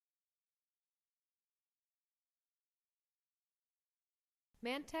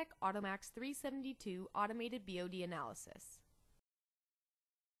MANTECH AUTOMAX 372 Automated BOD Analysis.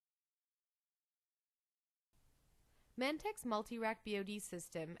 MANTECH's multi-rack BOD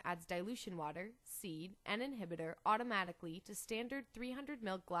system adds dilution water, seed, and inhibitor automatically to standard 300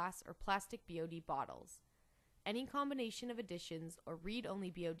 ml glass or plastic BOD bottles. Any combination of additions or read-only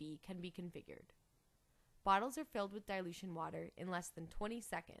BOD can be configured. Bottles are filled with dilution water in less than 20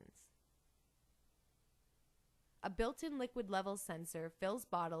 seconds. A built-in liquid level sensor fills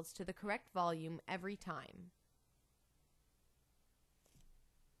bottles to the correct volume every time.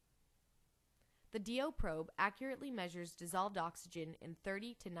 The DO probe accurately measures dissolved oxygen in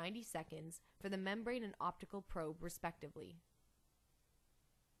 30 to 90 seconds for the membrane and optical probe respectively.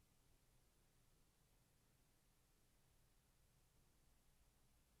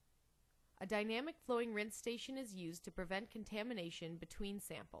 A dynamic flowing rinse station is used to prevent contamination between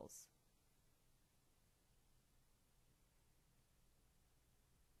samples.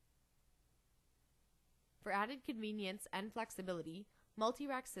 For added convenience and flexibility,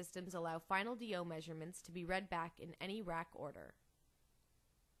 multi-rack systems allow final DO measurements to be read back in any rack order.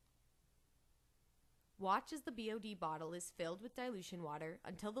 Watch as the BOD bottle is filled with dilution water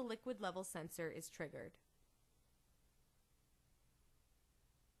until the liquid level sensor is triggered.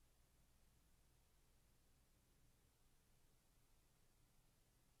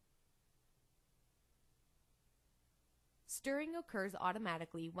 Stirring occurs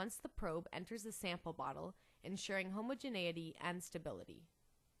automatically once the probe enters the sample bottle, ensuring homogeneity and stability.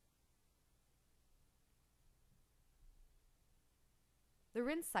 The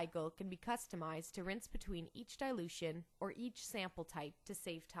rinse cycle can be customized to rinse between each dilution or each sample type to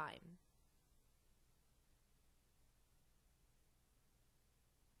save time.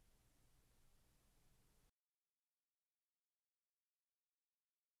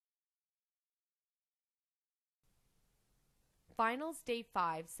 Finals Day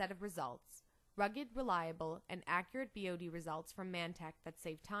 5 set of results. Rugged, reliable, and accurate BOD results from MANTECH that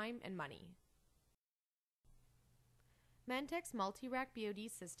save time and money. MANTECH's multi-rack BOD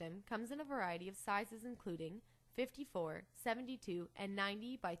system comes in a variety of sizes including 54, 72, and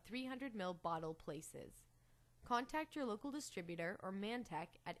 90 by 300 ml bottle places. Contact your local distributor or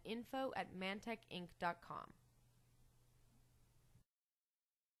MANTECH at info@mantechinc.com.